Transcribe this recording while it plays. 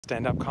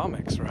stand-up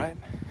comics, right?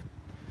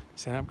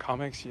 Stand-up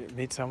comics, you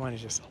meet someone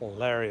who's just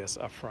hilarious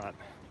up front.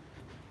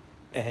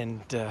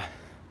 And,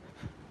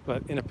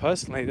 but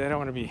interpersonally, they don't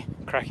want to be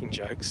cracking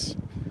jokes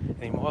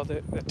anymore.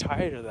 They're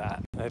tired of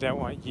that. They don't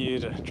want you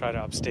to try to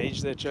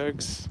upstage their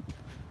jokes.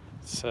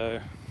 So,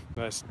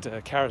 most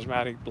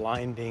charismatic,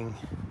 blinding,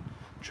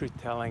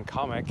 truth-telling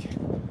comic,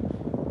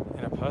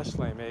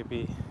 interpersonally, may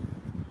be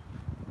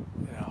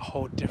a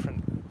whole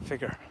different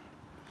figure.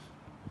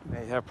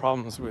 They have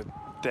problems with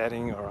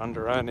debting or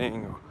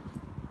under-earning or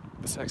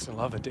the sex and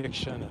love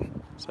addiction,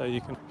 and so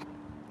you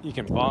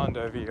can bond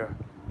over your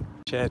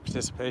shared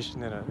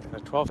participation in a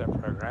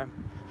 12-step program.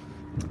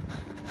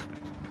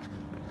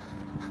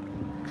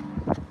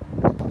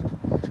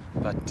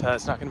 But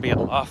it's not going to be a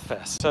laugh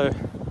fest. So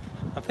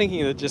I'm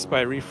thinking that just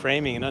by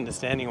reframing and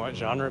understanding what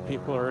genre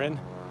people are in,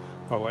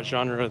 or what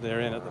genre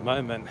they're in at the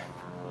moment,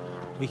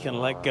 we can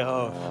let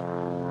go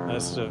of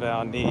most of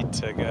our need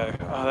to go,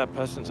 oh, that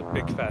person's a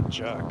big fat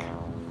jerk.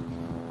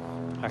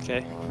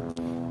 Okay?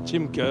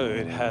 Jim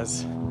Goad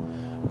has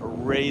a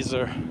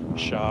razor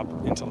sharp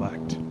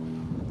intellect.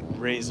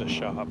 Razor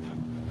sharp.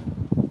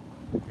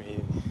 I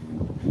mean,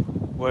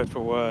 word for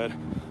word,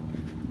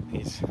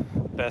 he's the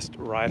best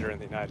writer in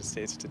the United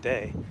States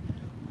today.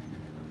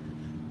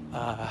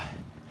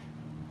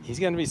 He's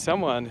going to be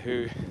someone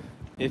who,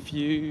 if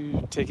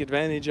you take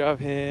advantage of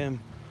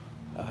him,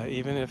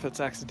 even if it's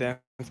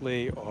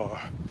accidentally, or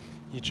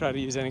you try to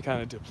use any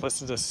kind of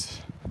duplicitous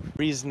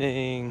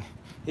reasoning,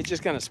 he's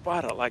just going to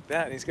spot it like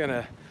that. He's going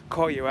to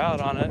call you out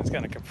on it. He's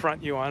going to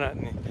confront you on it,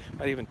 and he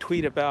might even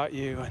tweet about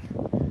you.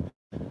 And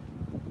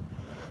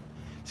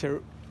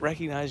so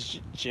recognize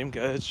Jim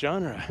Goad's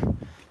genre.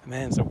 The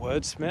man's a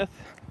wordsmith,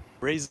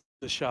 razor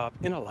sharp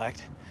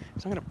intellect.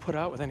 He's not going to put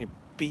up with any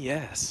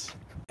BS.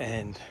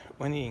 And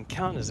when he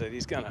encounters it,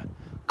 he's going to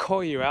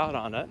call you out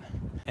on it.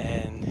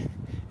 And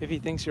if he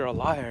thinks you're a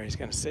liar, he's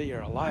going to say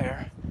you're a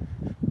liar.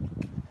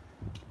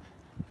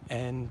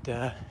 And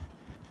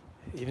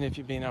even if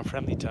you've been on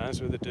friendly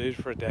terms with a dude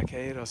for a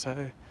decade or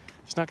so,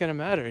 it's not going to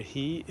matter.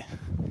 He's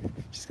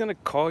just going to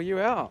call you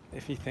out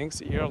if he thinks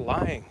that you're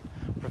lying,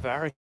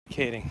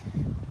 prevaricating.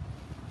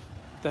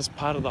 That's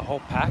part of the whole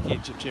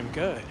package of Jim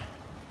Goad.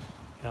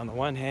 And on the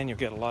one hand, you'll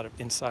get a lot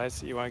of insights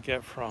that you won't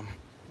get from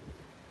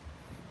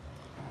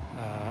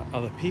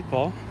other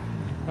people.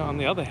 On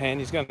the other hand,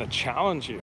 he's going to challenge you